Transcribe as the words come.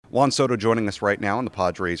Juan Soto joining us right now on the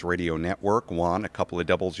Padres Radio Network. Juan, a couple of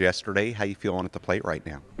doubles yesterday. How you feeling at the plate right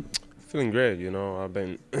now? Feeling great, I've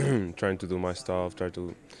been trying to do my stuff, try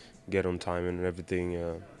to get on time and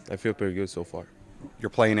everything. I feel pretty good so far. You're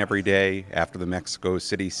playing every day after the Mexico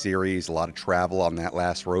City series, a lot of travel on that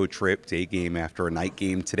last road trip, day game after a night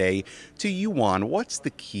game today. To you, Juan, what's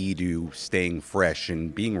the key to staying fresh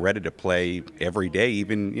and being ready to play every day,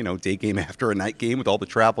 even, day game after a night game with all the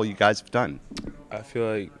travel you guys have done? I feel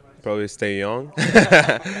like probably stay young.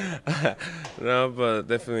 No, but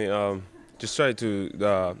definitely just try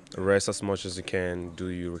to rest as much as you can, do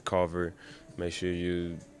your recover, make sure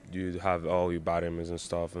you have all your vitamins and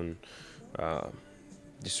stuff, and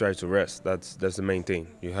just try to rest. That's the main thing.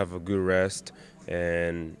 You have a good rest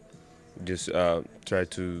and just try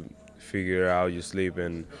to figure out your sleep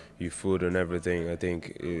and your food and everything. I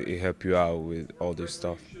think it help you out with all this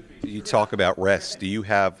stuff. You talk about rest. Do you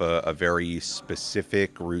have a very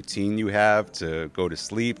specific routine you have to go to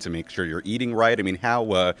sleep, to make sure you're eating right? I mean,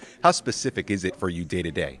 how specific is it for you day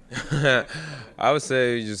to day? I would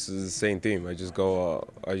say just the same thing. I just go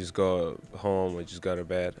home. I just go to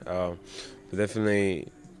bed. But definitely,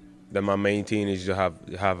 my main thing is to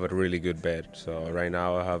have a really good bed. So right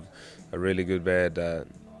now I have a really good bed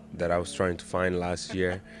that I was trying to find last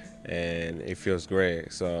year, and it feels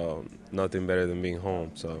great. So nothing better than being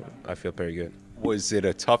home. So I feel pretty good. Was it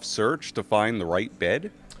a tough search to find the right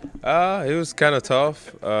bed? It was kind of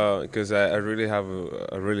tough because I really have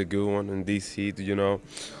a really good one in DC.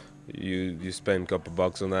 You spend a couple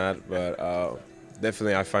bucks on that, but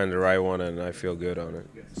definitely I find the right one and I feel good on it.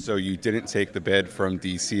 So you didn't take the bed from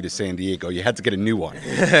DC to San Diego. You had to get a new one.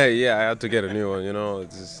 Yeah, I had to get a new one.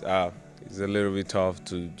 It's just, it's a little bit tough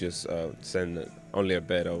to just send only a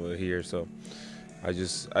bed over here. So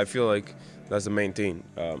I feel like that's the main thing.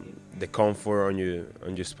 The comfort on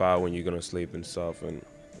your spot when you're gonna sleep and stuff, and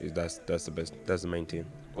that's the best. That's the main thing.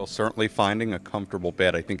 Well, certainly finding a comfortable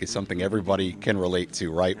bed, I think, is something everybody can relate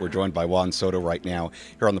to, right? We're joined by Juan Soto right now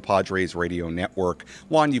here on the Padres Radio Network.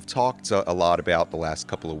 Juan, you've talked a lot about the last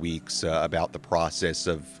couple of weeks, about the process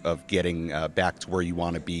of getting back to where you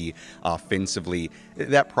want to be offensively.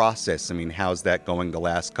 That process, I mean, how's that going the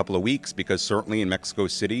last couple of weeks? Because certainly in Mexico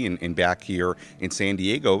City and back here in San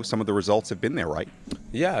Diego, some of the results have been there, right?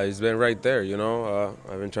 Yeah, it's been right there,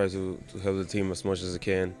 I've been trying to help the team as much as I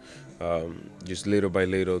can. Just little by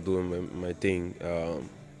little doing my thing,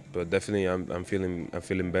 but definitely I'm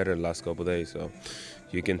feeling better the last couple of days. So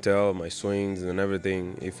you can tell my swings and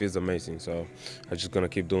everything. It feels amazing. So I'm just gonna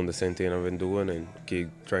keep doing the same thing I've been doing and keep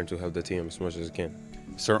trying to help the team as much as I can.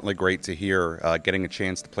 Certainly great to hear. Getting a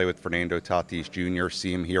chance to play with Fernando Tatis Jr.,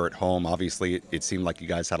 see him here at home. Obviously, it seemed like you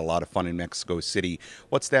guys had a lot of fun in Mexico City.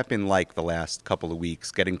 What's that been like the last couple of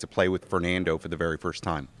weeks, getting to play with Fernando for the very first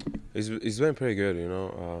time? It's been pretty good,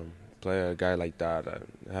 Play a guy like that,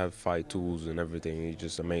 have fight tools and everything. He's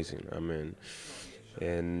just amazing. I mean,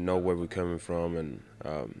 and know where we're coming from and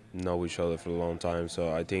know each other for a long time.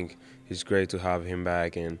 So I think it's great to have him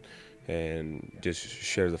back and just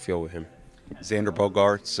share the field with him. Xander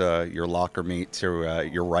Bogaerts, your locker mate to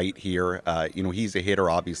your right here. He's a hitter.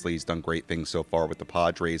 Obviously, he's done great things so far with the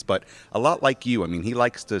Padres, but a lot like you. I mean, he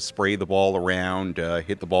likes to spray the ball around,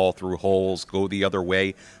 hit the ball through holes, go the other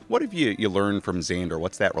way. What have you learned from Xander?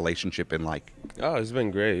 What's that relationship been like? Oh, it's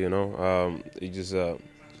been great, it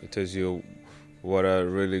tells you what a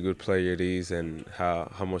really good player it is and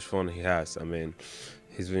how much fun he has. I mean,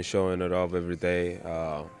 he's been showing it off every day.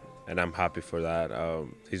 And I'm happy for that.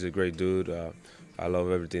 He's a great dude. I love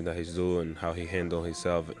everything that he's doing, how he handles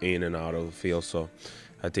himself in and out of the field. So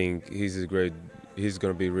I think he's going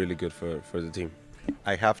to be really good for the team.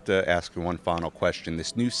 I have to ask you one final question.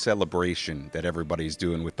 This new celebration that everybody's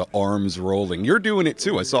doing with the arms rolling, you're doing it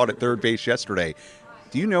too. I saw it at third base yesterday.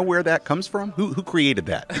 Do you know where that comes from? Who created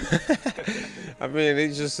that? I mean,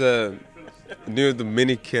 it's just a new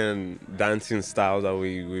Dominican dancing style that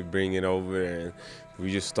we bring it over, and we're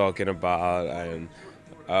just talking about, and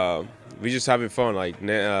we're just having fun. Like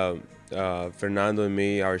Fernando and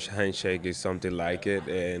me, our handshake is something like it,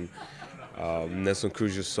 and Nelson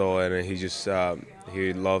Cruz just saw it, and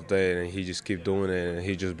he loved it, and he just keep doing it, and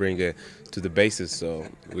he just bring it to the bases. So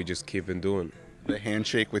we just keep on doing. The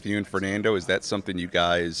handshake with you and Fernando, is that something you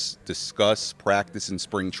guys discuss, practice in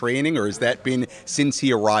spring training, or has that been since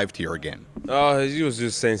he arrived here again? It was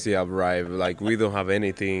just since he arrived. Like, we don't have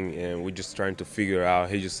anything, and we're just trying to figure out.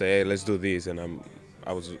 He just said, hey, let's do this, and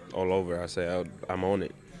I was all over. I said, I'm on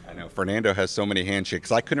it. I know Fernando has so many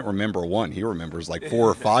handshakes. I couldn't remember one. He remembers like 4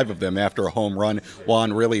 or 5 of them after a home run.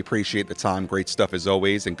 Juan, really appreciate the time. Great stuff as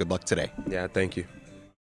always, and good luck today. Yeah, thank you.